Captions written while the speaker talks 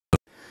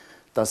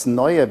Das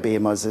neue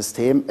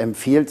BEMER-System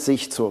empfiehlt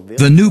sich zur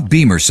The new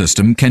BEMER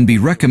system can be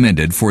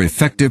recommended for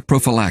effective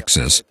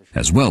prophylaxis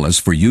as well as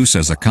for use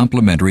as a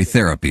complementary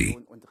therapy,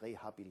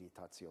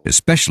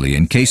 especially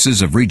in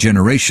cases of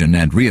regeneration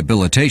and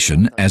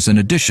rehabilitation as an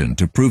addition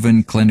to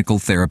proven clinical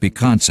therapy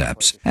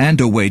concepts and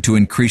a way to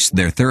increase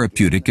their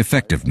therapeutic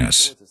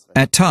effectiveness.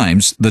 At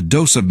times, the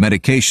dose of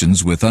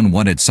medications with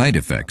unwanted side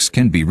effects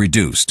can be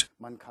reduced.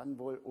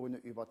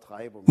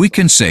 We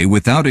can say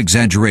without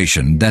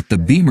exaggeration that the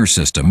BEMER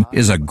system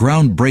is a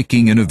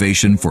groundbreaking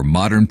innovation for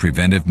modern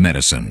preventive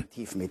medicine.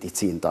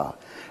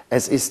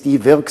 Es ist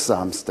die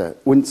wirksamste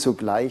und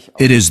zugleich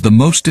It is the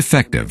most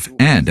effective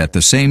and at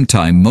the same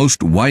time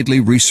most widely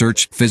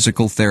researched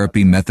physical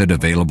therapy method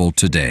available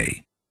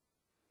today.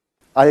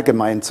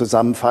 allgemein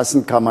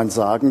zusammenfassend kann man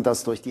sagen,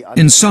 dass durch die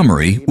In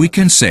summary, we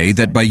can say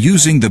that by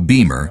using the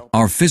BEMER,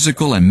 our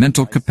physical and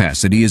mental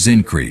capacity is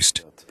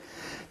increased.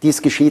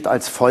 Dies geschieht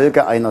als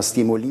Folge einer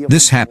Stimulierung.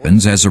 This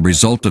happens as a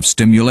result of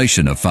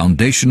stimulation of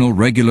foundational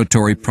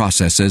regulatory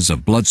processes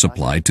of blood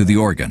supply to the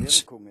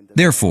organs.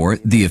 Therefore,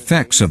 the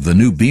effects of the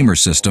new BEMER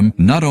system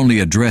not only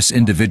address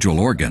individual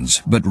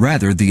organs, but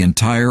rather the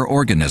entire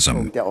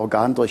organism. Der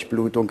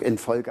Organdurchblutung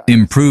infolge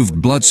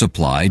Improved blood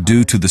supply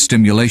due to the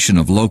stimulation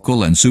of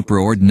local and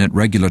superordinate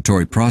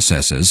regulatory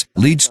processes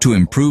leads to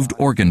improved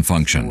organ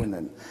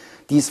function.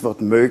 Dies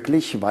wird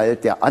möglich, weil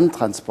der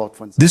Antransport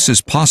von This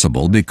is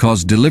possible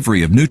because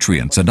delivery of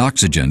nutrients and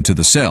oxygen to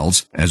the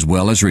cells, as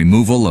well as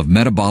removal of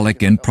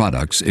metabolic end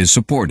products, is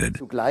supported.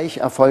 Zugleich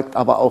erfolgt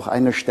aber auch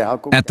eine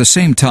Stärkung. At the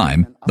same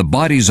time, the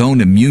body's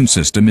own immune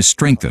system is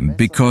strengthened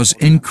because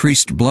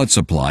increased blood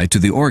supply to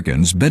the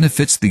organs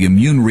benefits the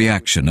immune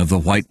reaction of the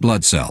white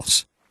blood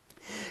cells.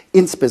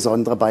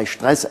 Insbesondere bei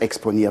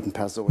stressexponierten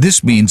Personen.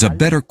 This means a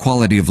better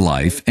quality of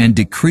life and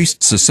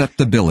decreased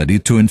susceptibility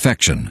to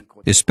infection,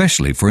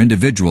 especially for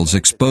individuals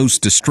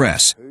exposed to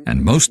stress,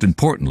 and most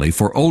importantly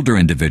for older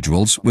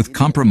individuals with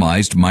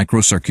compromised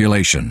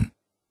microcirculation.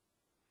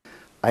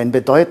 Ein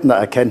bedeutender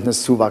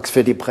Erkenntniszuwachs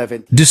für die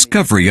Prävention.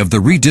 Discovery of the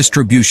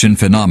redistribution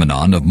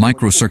phenomenon of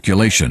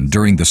microcirculation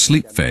during the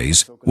sleep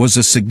phase was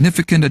a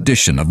significant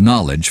addition of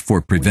knowledge for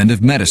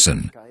preventive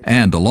medicine,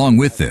 and along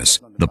with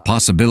this, the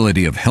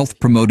possibility of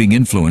health-promoting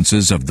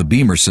influences of the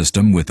BEMER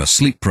system with a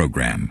sleep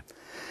program.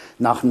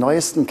 Nach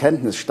neuestem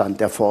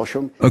Kenntnisstand der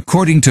Forschung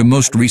According to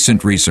most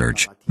recent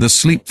research, the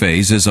sleep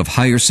phase is of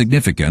higher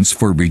significance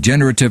for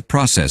regenerative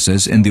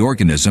processes in the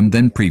organism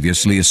than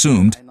previously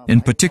assumed, in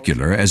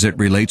particular as it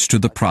relates to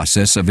the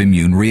process of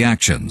immune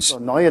reactions. zur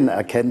neuen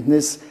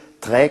Erkenntnis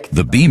trägt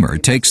The BEMER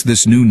takes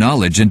this new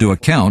knowledge into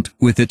account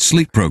with its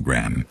sleep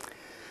program.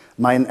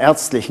 meinen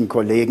ärztlichen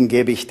Kollegen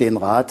gebe ich den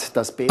Rat,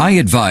 das I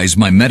advise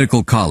my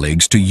medical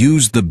colleagues to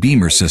use the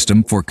BEMER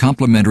system for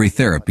complementary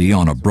therapy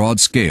on a broad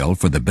scale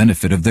for the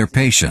benefit of their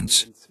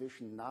patients.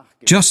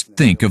 Just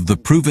think of the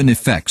proven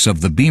effects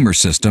of the BEMER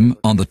system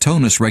on the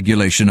tonus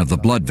regulation of the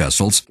blood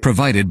vessels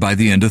provided by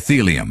the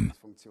endothelium,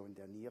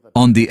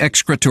 on the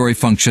excretory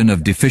function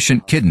of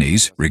deficient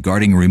kidneys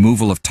regarding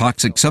removal of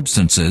toxic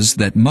substances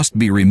that must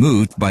be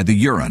removed by the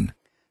urine,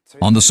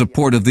 on the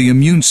support of the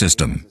immune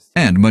system,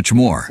 and much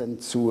more.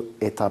 zu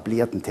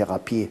etablierten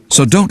Therapie.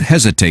 So don't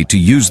hesitate to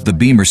use the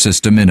BEMER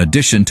system in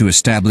addition to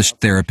established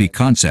therapy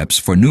concepts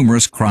for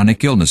numerous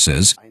chronic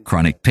illnesses,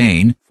 chronic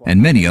pain,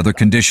 and many other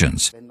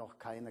conditions,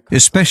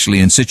 especially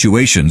in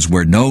situations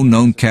where no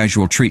known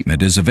causal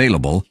treatment is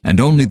available and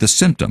only the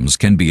symptoms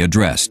can be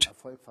addressed.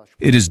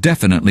 It is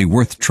definitely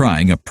worth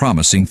trying a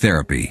promising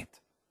therapy.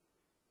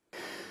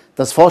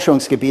 Das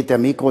Forschungsgebiet der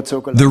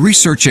Mikrozirkulation The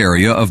research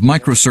area of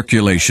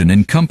microcirculation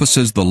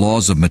encompasses the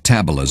laws of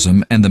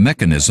metabolism and the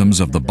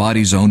mechanisms of the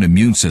body's own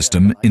immune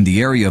system in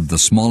the area of the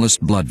smallest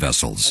blood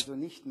vessels.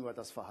 nicht nur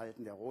das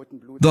Verhalten der roten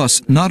Blut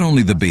Thus, not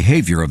only the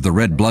behavior of the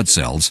red blood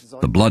cells,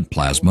 the blood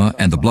plasma,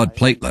 and the blood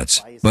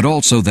platelets, but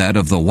also that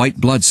of the white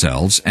blood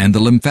cells and the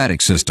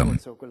lymphatic system.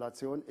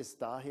 Zirkulation ist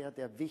daher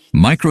der wichtigste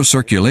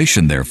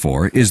Microcirculation,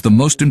 therefore, is the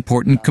most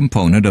important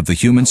component of the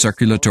human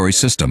circulatory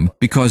system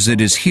because it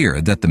is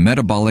here that the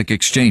metabolic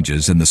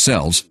exchanges in the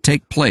cells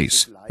take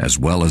place, as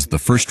well as the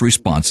first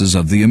responses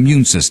of the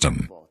immune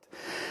system.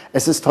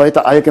 Es ist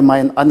heute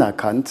allgemein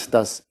anerkannt,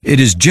 dass It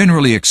is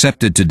generally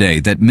accepted today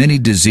that many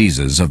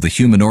diseases of the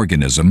human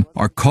organism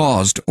are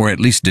caused or at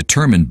least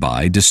determined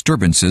by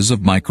disturbances of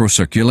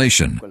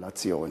microcirculation.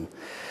 Zirkulation.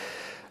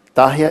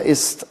 Daher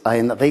ist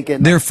ein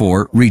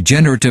Therefore,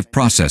 regenerative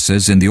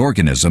processes in the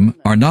organism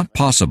are not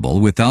possible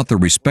without the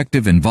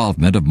respective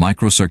involvement of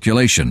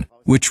microcirculation,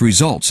 which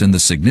results in the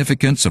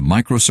significance of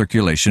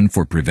microcirculation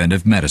for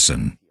preventive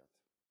medicine.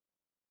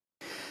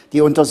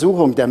 Die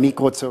Untersuchung der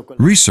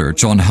Mikrozirkulation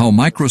Research on how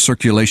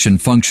microcirculation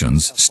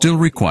functions still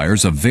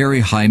requires a very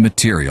high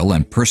material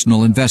and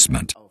personal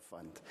investment.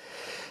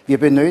 Wir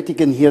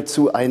benötigen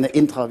hierzu eine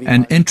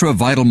An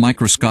intravital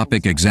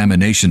microscopic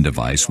examination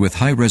device with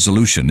high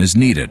resolution is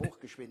needed.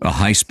 a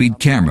high-speed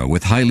camera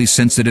with highly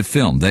sensitive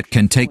film that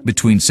can take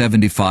between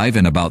 75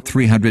 and about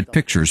 300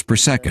 pictures per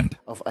second.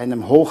 Auf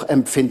einem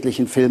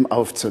hochempfindlichen Film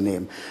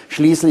aufzunehmen.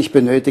 Schließlich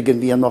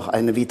benötigen wir noch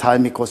eine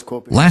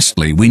Vitalmikroskop.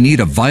 Lastly, we need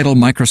a vital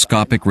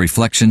microscopic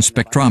reflection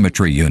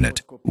spectrometry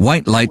unit,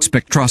 white light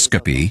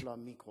spectroscopy,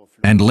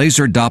 and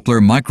laser Doppler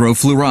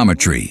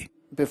microfluorometry.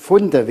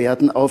 Befunde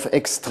werden auf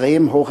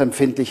extrem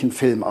hochempfindlichen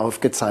Film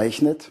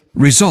aufgezeichnet.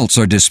 Results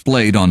are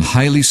displayed on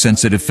highly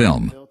sensitive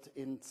film.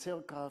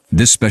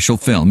 This special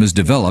film is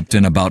developed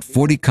in about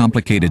 40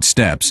 complicated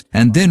steps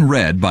and then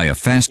read by a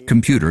fast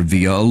computer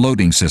via a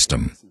loading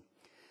system.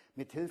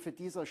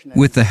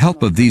 With the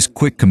help of these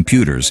quick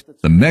computers,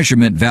 the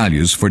measurement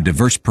values for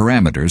diverse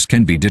parameters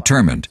can be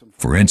determined.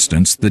 For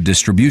instance, the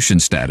distribution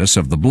status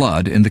of the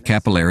blood in the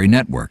capillary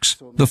networks,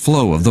 the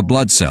flow of the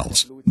blood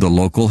cells, the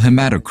local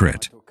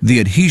hematocrit, the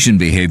adhesion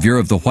behavior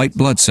of the white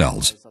blood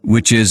cells,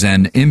 which is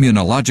an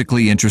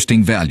immunologically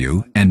interesting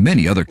value, and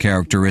many other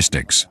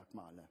characteristics.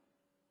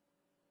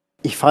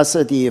 Ich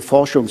fasse die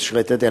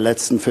Forschungsschritte der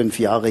letzten 5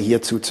 Jahre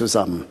hierzu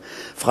zusammen.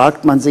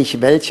 Fragt man sich,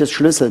 welches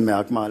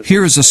Schlüsselmerkmal...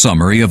 Here is a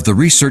summary of the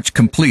research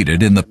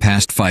completed in the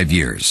past 5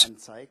 years.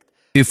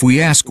 If we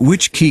ask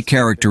which key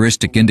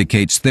characteristic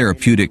indicates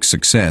therapeutic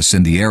success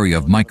in the area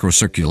of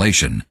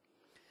microcirculation,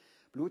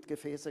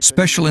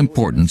 special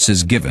importance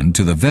is given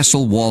to the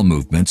vessel wall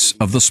movements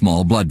of the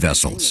small blood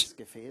vessels.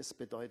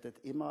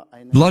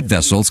 Blood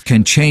vessels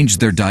can change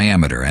their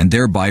diameter and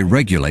thereby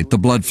regulate the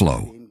blood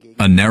flow.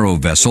 A narrow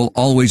vessel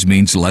always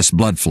means less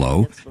blood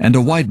flow, and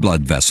a wide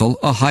blood vessel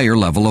a higher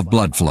level of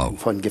blood flow.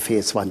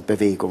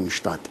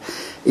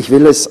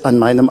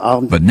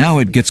 But now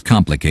it gets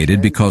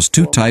complicated because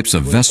two types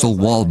of vessel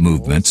wall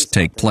movements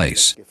take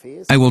place.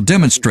 I will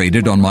demonstrate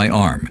it on my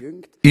arm.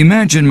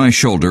 Imagine my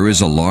shoulder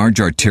is a large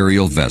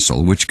arterial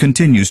vessel which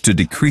continues to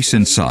decrease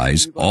in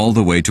size all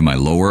the way to my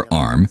lower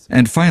arm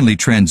and finally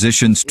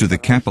transitions to the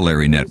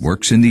capillary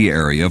networks in the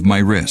area of my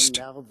wrist.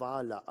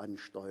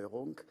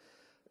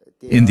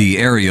 In the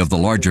area of the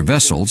larger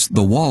vessels,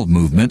 the wall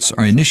movements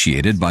are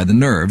initiated by the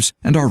nerves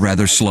and are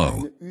rather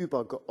slow.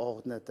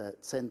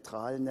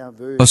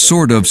 A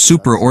sort of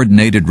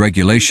superordinated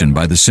regulation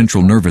by the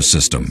central nervous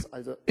system.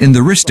 In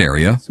the wrist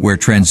area, where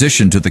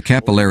transition to the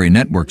capillary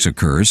networks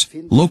occurs,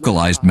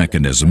 localized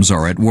mechanisms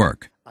are at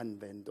work.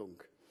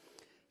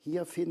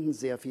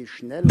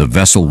 The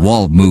vessel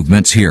wall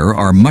movements here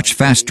are much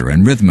faster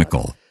and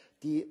rhythmical,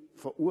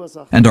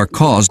 and are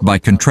caused by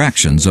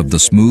contractions of the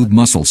smooth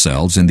muscle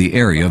cells in the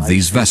area of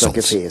these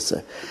vessels.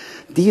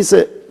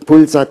 Diese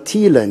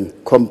pulsatilen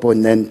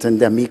Komponenten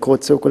der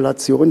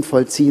Mikrozirkulation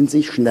vollziehen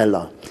sich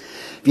schneller.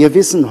 Wir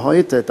wissen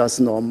heute,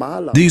 dass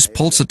These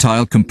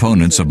pulsatile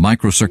components of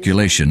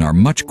microcirculation are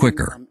much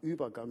quicker.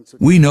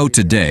 We know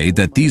today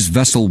that these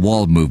vessel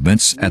wall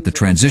movements at the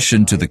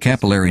transition to the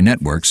capillary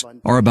networks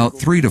are about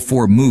 3 to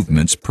 4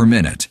 movements per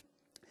minute.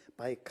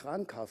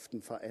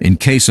 In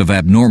case of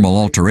abnormal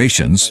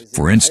alterations,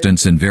 for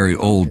instance in very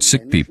old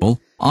sick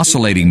people,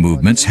 oscillating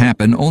movements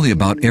happen only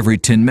about every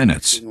 10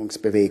 minutes.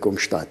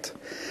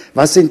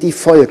 Was sind die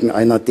Folgen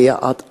einer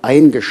derart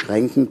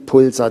eingeschränkten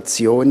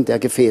Pulsation der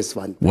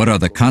Gefäßwand? What are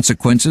the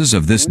consequences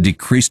of this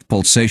decreased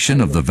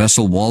pulsation of the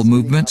vessel wall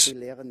movements?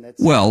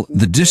 Well,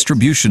 the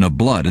distribution of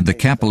blood in the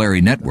capillary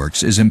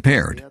networks is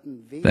impaired.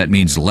 That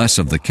means less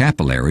of the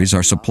capillaries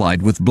are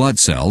supplied with blood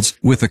cells,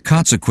 with the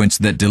consequence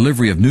that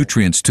delivery of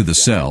nutrients to the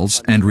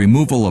cells and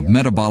removal of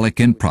metabolic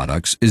end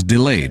products is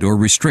delayed or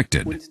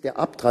restricted. Und der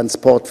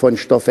Abtransport von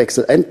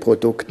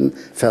Stoffwechselendprodukten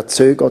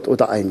verzögert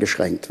oder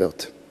eingeschränkt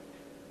wird.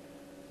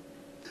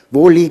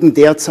 Wo liegen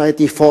derzeit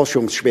die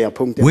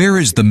Forschungsschwerpunkte? Where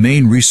is the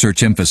main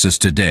research emphasis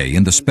today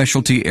in the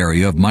specialty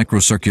area of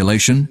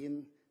microcirculation?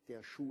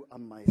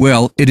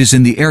 Well, it is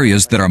in the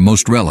areas that are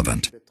most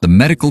relevant, the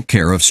medical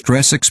care of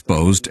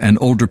stress-exposed and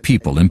older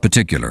people in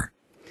particular.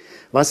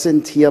 Was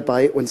sind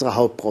hierbei unsere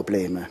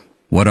Hauptprobleme?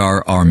 What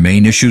are our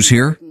main issues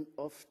here?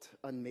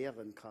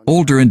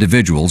 Older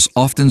individuals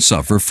often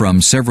suffer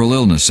from several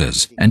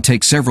illnesses and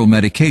take several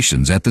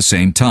medications at the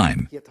same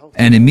time.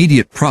 An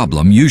immediate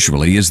problem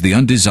usually is the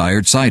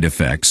undesired side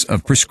effects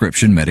of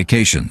prescription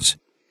medications.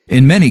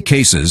 In many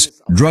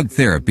cases, drug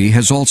therapy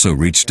has also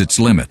reached its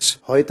limits.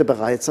 Heute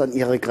bereits an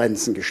ihre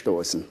Grenzen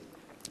gestoßen.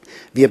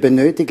 Wir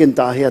benötigen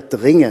daher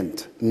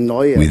dringend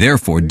neue. We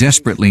therefore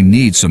desperately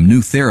need some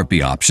new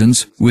therapy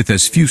options with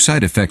as few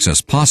side effects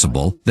as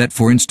possible that,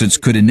 for instance,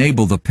 could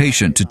enable the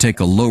patient to take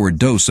a lower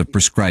dose of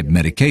prescribed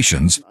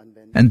medications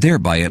and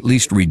thereby at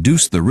least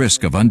reduce the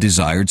risk of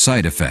undesired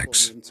side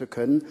effects.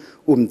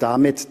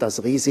 Damit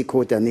das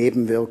Risiko der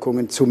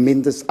Nebenwirkungen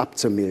zumindest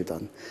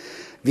abzumildern.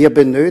 Wir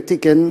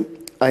benötigen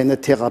eine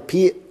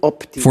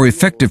Therapieoptimierung. For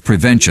effective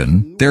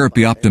prevention,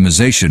 therapy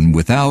optimization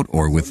without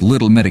or with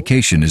little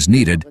medication is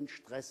needed,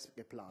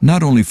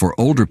 not only for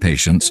older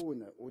patients,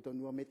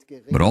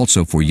 but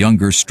also for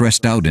younger,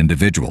 stressed-out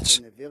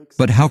individuals.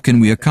 But how can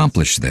we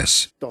accomplish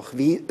this? Doch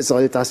wie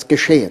soll das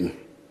geschehen?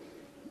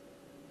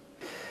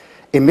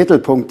 Im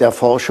Mittelpunkt der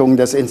Forschung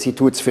des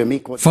Instituts für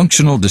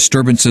Functional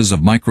disturbances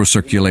of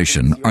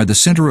microcirculation are the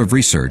center of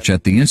research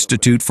at the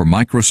Institute for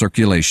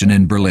Microcirculation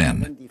in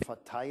Berlin,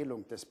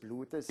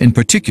 in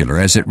particular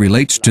as it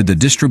relates to the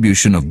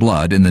distribution of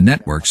blood in the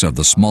networks of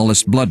the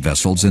smallest blood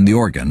vessels in the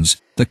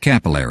organs, the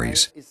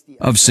capillaries.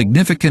 Of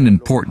significant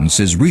importance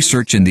is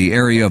research in the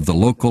area of the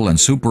local and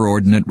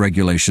superordinate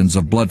regulations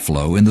of blood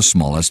flow in the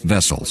smallest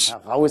vessels.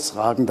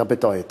 herausragender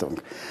Bedeutung.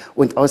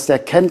 Und aus der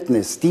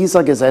Kenntnis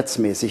dieser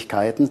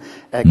Gesetzmäßigkeiten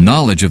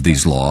Knowledge of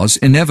these laws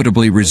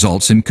inevitably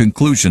results in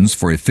conclusions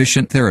for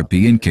efficient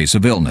therapy in case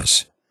of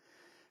illness.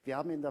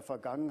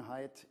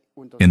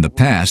 In the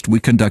past, we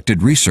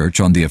conducted research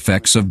on the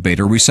effects of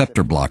beta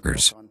receptor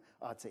blockers,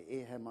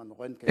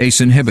 ACE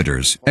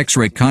inhibitors,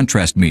 X-ray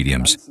contrast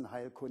mediums,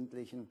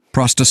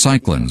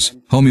 prostacyclins,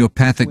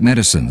 homeopathic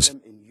medicines,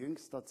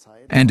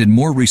 and in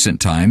more recent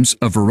times,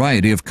 a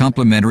variety of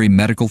complementary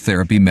medical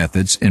therapy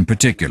methods in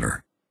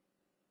particular.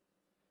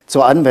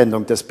 zur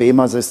Anwendung des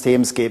BEMER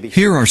Systems gebe ich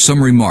Here are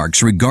some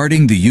remarks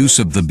regarding the use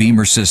of the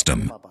BEMER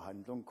system.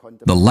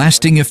 The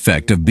lasting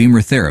effect of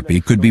BEMER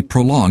therapy could be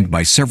prolonged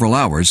by several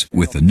hours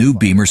with the new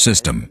BEMER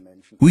system.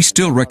 We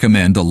still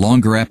recommend a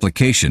longer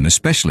application,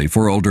 especially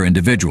for older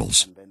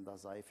individuals.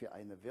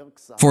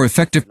 For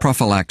effective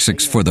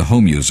prophylaxis for the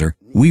home user,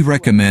 we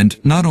recommend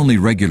not only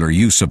regular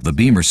use of the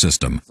BEMER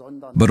system,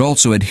 but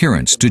also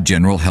adherence to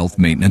general health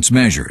maintenance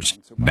measures,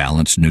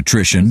 balanced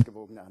nutrition,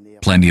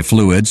 plenty of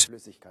fluids,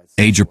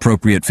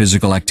 age-appropriate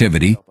physical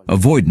activity,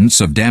 avoidance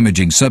of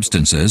damaging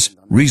substances,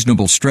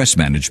 reasonable stress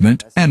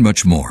management, and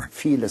much more.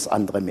 vieles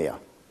andere mehr.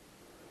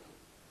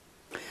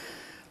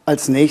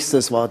 Als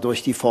nächstes war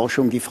durch die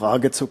Forschung die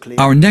Frage zu klären,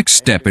 Our next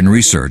step in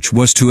research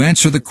was to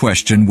answer the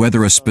question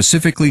whether a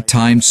specifically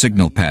timed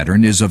signal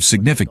pattern is of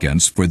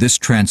significance for this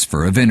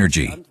transfer of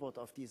energy. Antwort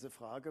auf diese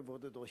Frage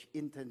wurde durch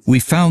We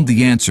found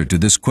the answer to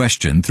this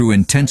question through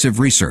intensive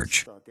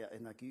research.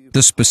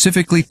 The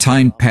specifically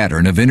timed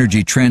pattern of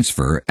energy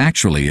transfer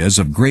actually is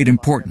of great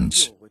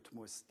importance.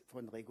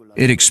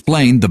 It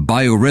explained the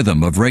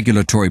biorhythm of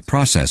regulatory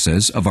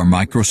processes of our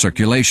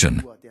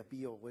microcirculation.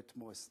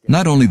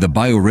 Not only the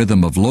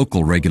biorhythm of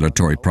local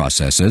regulatory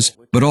processes,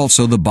 but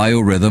also the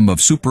biorhythm of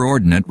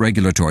superordinate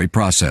regulatory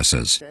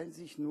processes. Stellen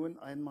sich nun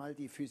einmal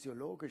die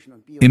physiologischen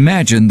und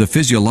Imagine the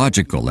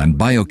physiological and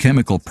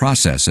biochemical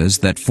processes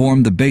that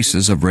form the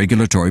basis of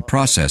regulatory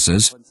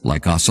processes,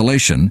 like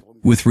oscillation,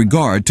 with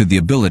regard to the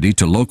ability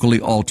to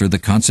locally alter the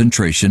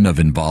concentration of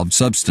involved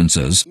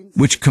substances,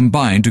 which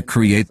combine to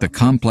create the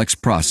complex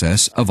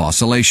process of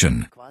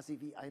oscillation. quasi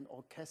wie ein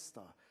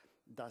Orchester,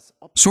 das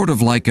Sort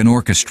of like an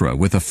orchestra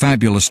with a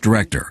fabulous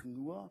director,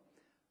 nur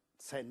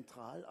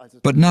zentral, also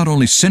but not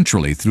only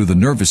centrally through the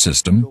nervous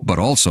system, but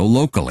also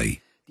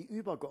locally. die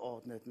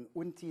übergeordneten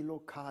und die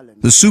lokalen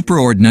The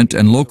superordinate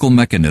and local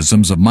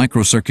mechanisms of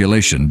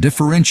microcirculation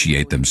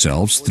differentiate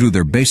themselves through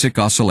their basic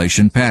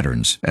oscillation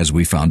patterns, as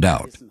we found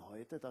out. wissen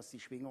heute, dass die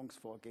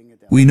Schwingungsvorgänge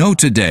der We know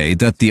today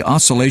that the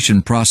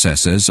oscillation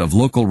processes of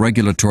local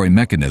regulatory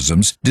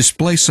mechanisms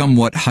display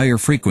somewhat higher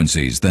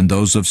frequencies than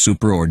those of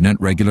superordinate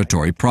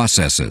regulatory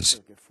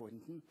processes.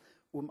 gefunden,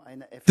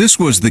 eine This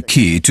was the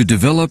key to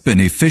develop an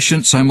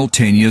efficient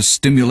simultaneous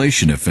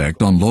stimulation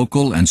effect on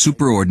local and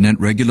superordinate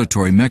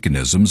regulatory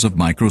mechanisms of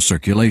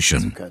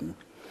microcirculation. können.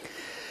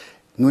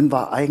 Nun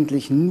war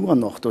eigentlich nur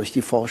noch durch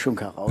die Forschung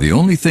heraus The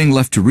only thing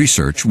left to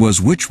research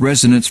was which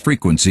resonance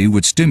frequency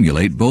would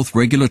stimulate both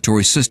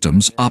regulatory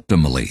systems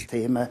optimally.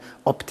 Systeme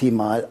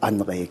optimal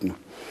anregen.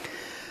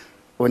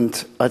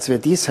 Und als wir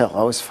dies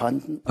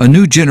herausfanden, A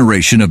new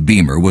generation of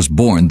BEMER was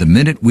born the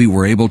minute we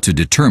were able to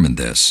determine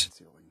this.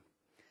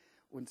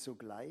 und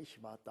zugleich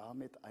war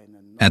damit eine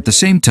At the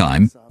same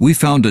time, we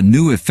found a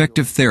new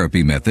effective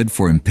therapy method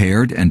for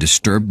impaired and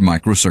disturbed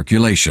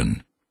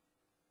microcirculation.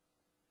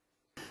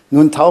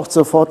 Nun taucht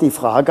sofort die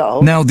Frage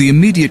auf, Now the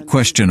immediate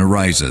question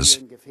arises,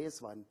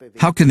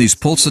 how can these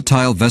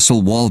pulsatile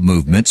vessel wall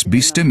movements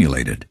be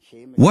stimulated?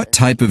 What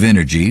type of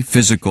energy,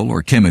 physical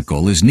or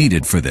chemical, is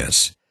needed for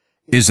this?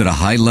 Is it a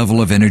high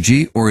level of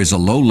energy or is a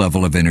low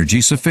level of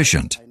energy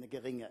sufficient?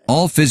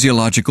 All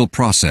physiological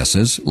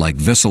processes, like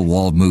vessel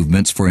wall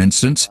movements for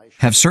instance,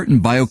 have certain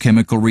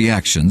biochemical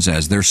reactions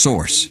as their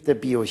source. der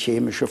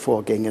biochemische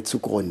Vorgänge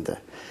zugrunde.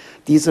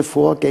 Diese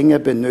Vorgänge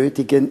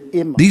benötigen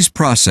immer These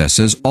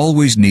processes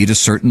always need a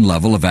certain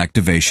level of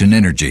activation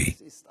energy.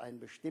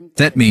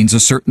 That means a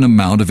certain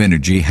amount of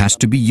energy has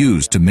to be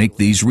used to make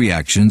these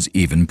reactions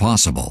even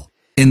possible.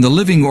 In the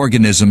living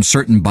organism,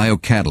 certain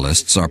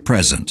biocatalysts are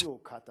present,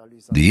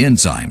 the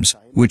enzymes,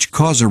 which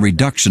cause a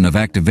reduction of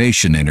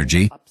activation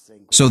energy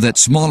so that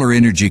smaller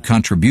energy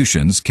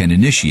contributions can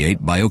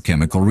initiate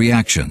biochemical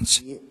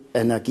reactions.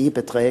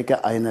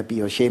 Energiebeträge eine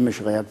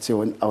biochemische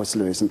Reaktion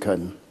auslösen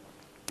können.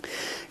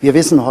 Wir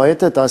wissen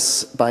heute,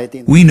 dass bei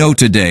den We know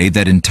today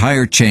that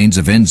entire chains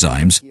of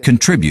enzymes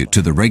contribute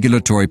to the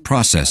regulatory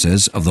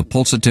processes of the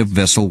pulsative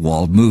vessel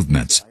wall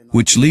movements,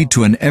 which lead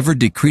to an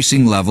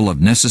ever-decreasing level of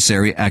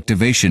necessary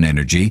activation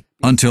energy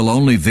until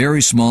only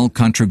very small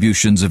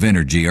contributions of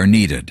energy are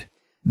needed.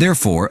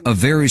 Therefore, a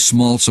very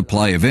small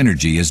supply of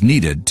energy is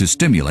needed to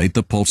stimulate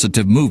the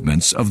pulsative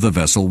movements of the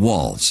vessel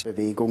walls.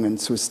 Bewegungen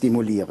zu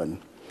stimulieren.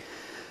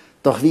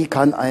 Doch wie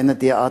kann eine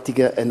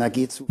derartige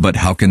But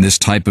how can this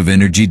type of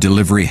energy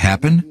delivery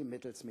happen?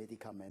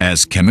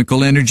 As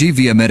chemical energy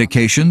via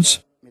medications?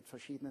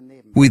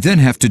 We then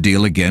have to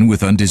deal again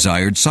with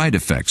undesired side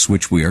effects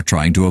which we are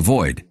trying to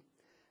avoid.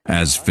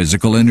 As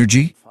physical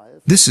energy?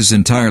 This is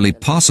entirely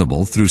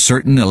possible through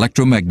certain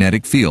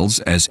electromagnetic fields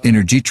as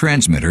energy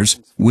transmitters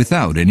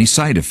without any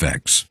side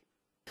effects.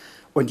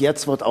 Und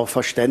jetzt wird auch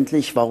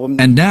verständlich, warum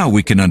And now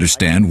we can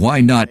understand why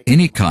not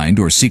any kind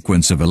or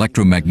sequence of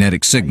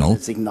electromagnetic signal,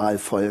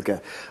 Signalfolge,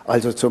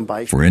 also zum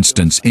Beispiel for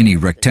instance any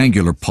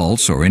rectangular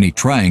pulse or any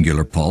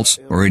triangular pulse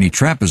or any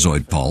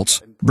trapezoid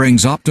pulse,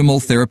 brings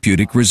optimal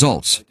therapeutic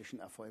results.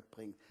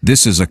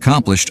 This is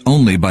accomplished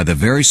only by the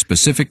very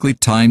specifically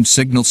timed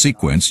signal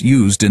sequence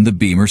used in the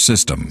BEMER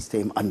system.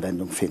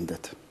 Anwendung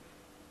findet.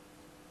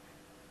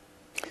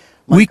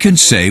 We can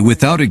say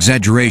without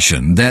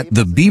exaggeration that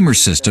the BEMER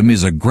system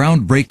is a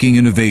groundbreaking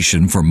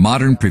innovation for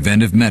modern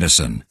preventive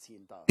medicine.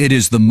 It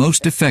is the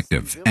most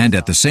effective and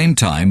at the same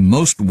time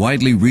most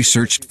widely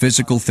researched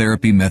physical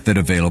therapy method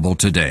available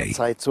today.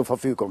 Zeit zur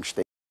Verfügung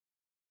steht.